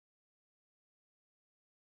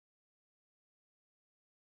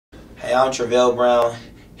Hey, I'm Travell Brown,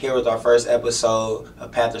 here with our first episode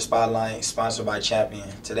of Panther Spotlight, sponsored by Champion.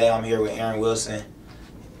 Today I'm here with Erin Wilson.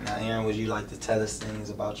 Now, Erin, would you like to tell us things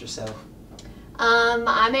about yourself?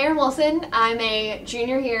 I'm Erin Wilson. I'm a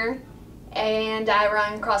junior here, and I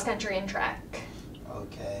run cross country and track.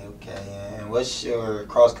 Okay. And what's your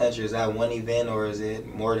cross country? Is that one event or is it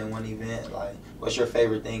more than one event? Like, what's your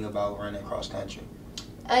favorite thing about running cross country?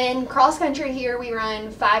 In cross country here, we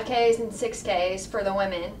run 5Ks and 6Ks for the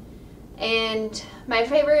women. And my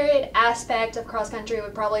favorite aspect of cross country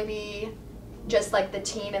would probably be just like the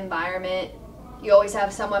team environment. You always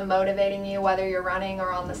have someone motivating you, whether you're running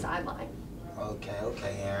or on the sideline.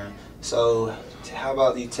 Okay, Erin. So, how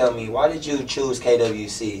about you tell me, why did you choose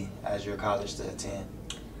KWC as your college to attend?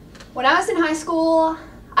 When I was in high school,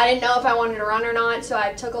 I didn't know if I wanted to run or not, so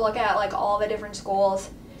I took a look at like all the different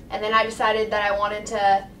schools, and then I decided that I wanted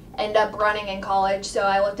to end up running in college, so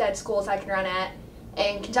I looked at schools I could run at.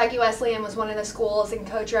 And Kentucky Wesleyan was one of the schools, and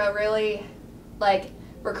Coach Rowe really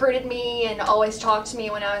recruited me and always talked to me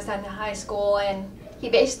when I was in high school, and he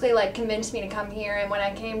basically convinced me to come here. And when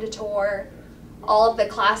I came to tour, all of the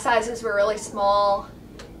class sizes were really small,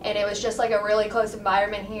 and it was just like a really close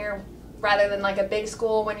environment here rather than like a big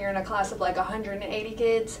school when you're in a class of like 180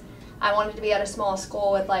 kids. I wanted to be at a small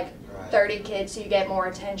school with 30 kids, so you get more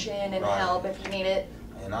attention and help if you need it.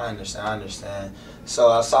 And I understand.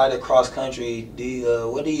 So outside of cross country,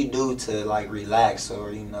 what do you do to relax, or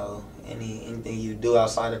anything you do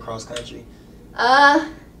outside of cross country?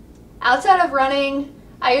 Outside of running,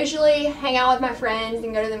 I usually hang out with my friends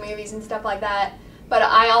and go to the movies and stuff like that. But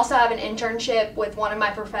I also have an internship with one of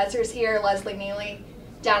my professors here, Leslie Neely,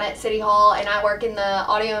 down at City Hall, and I work in the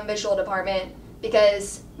audio and visual department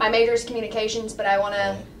because my major is communications, but I want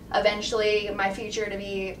to eventually, my future to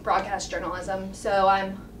be broadcast journalism. So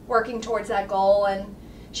I'm working towards that goal, and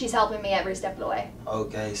she's helping me every step of the way.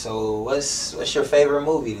 Okay, so what's your favorite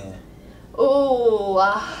movie then? Ooh,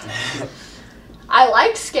 I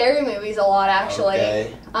like scary movies a lot, actually.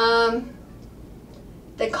 Okay.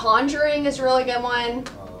 The Conjuring is a really good one.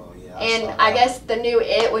 Oh, yeah. And I guess the new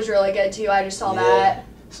It was really good too. I just saw that.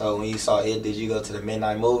 So when you saw It, did you go to the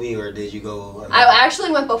midnight movie or did you go? I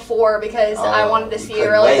actually went before because I wanted to see it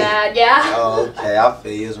really bad. Yeah. Oh, okay. I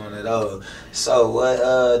feel you. It's one of those. So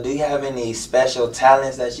what? Do you have any special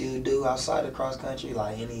talents that you do outside of cross country?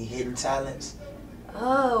 Like any hidden talents?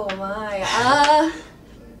 Oh my.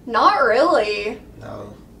 Not really.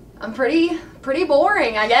 No. I'm pretty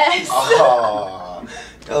boring, I guess. Oh,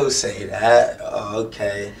 don't say that. Oh,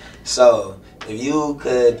 okay. So if you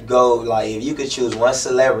could go, if you could choose one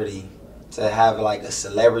celebrity to have a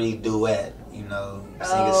celebrity duet, sing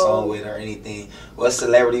a song with or anything, what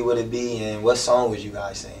celebrity would it be and what song would you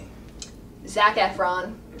guys sing? Zac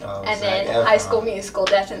Efron. Oh, and Zac then Efron. High School Musical,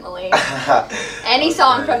 definitely. Any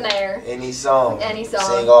song from there. Any song.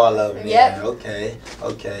 Sing all of them. Yep. Yeah. Okay.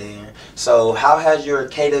 So how has your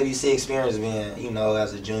KWC experience been?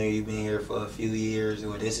 As a junior, you've been here for a few years.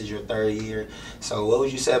 Well, this is your third year. So what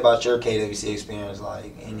would you say about your KWC experience?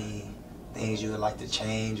 Any things you would like to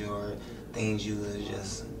change or things you would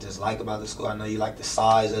just like about the school? I know you like the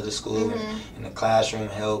size of the school and the classroom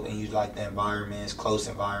help, and you like the environment. It's a close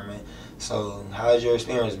environment. So how has your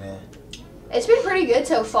experience been? It's been pretty good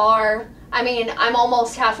so far. I mean, I'm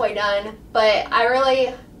almost halfway done, but I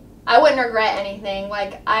wouldn't regret anything.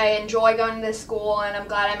 I enjoy going to this school, and I'm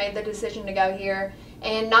glad I made the decision to go here.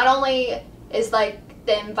 And not only is the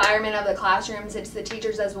environment of the classrooms, it's the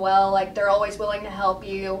teachers as well. They're always willing to help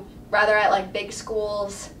you, rather at big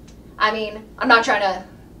schools. I mean, I'm not trying to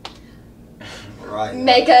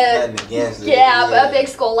make a big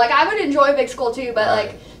school. I would enjoy a big school too,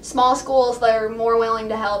 but small schools, they're more willing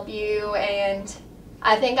to help you, and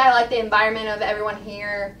I think I like the environment of everyone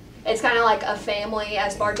here. It's kind of like a family,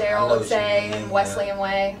 as Bardero would say, in Wesleyan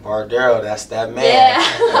way. Bardero, that's that man.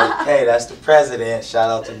 Yeah. Okay, that's the president. Shout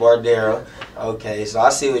out to Bardero. Okay, so I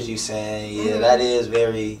see what you're saying. Yeah, that is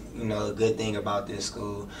very, a good thing about this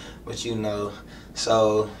school. But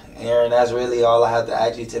so Erin, that's really all I have to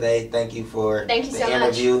ask you today. Thank you for the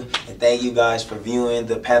interview. And thank you guys for viewing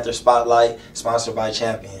the Panther Spotlight, sponsored by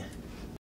Champion.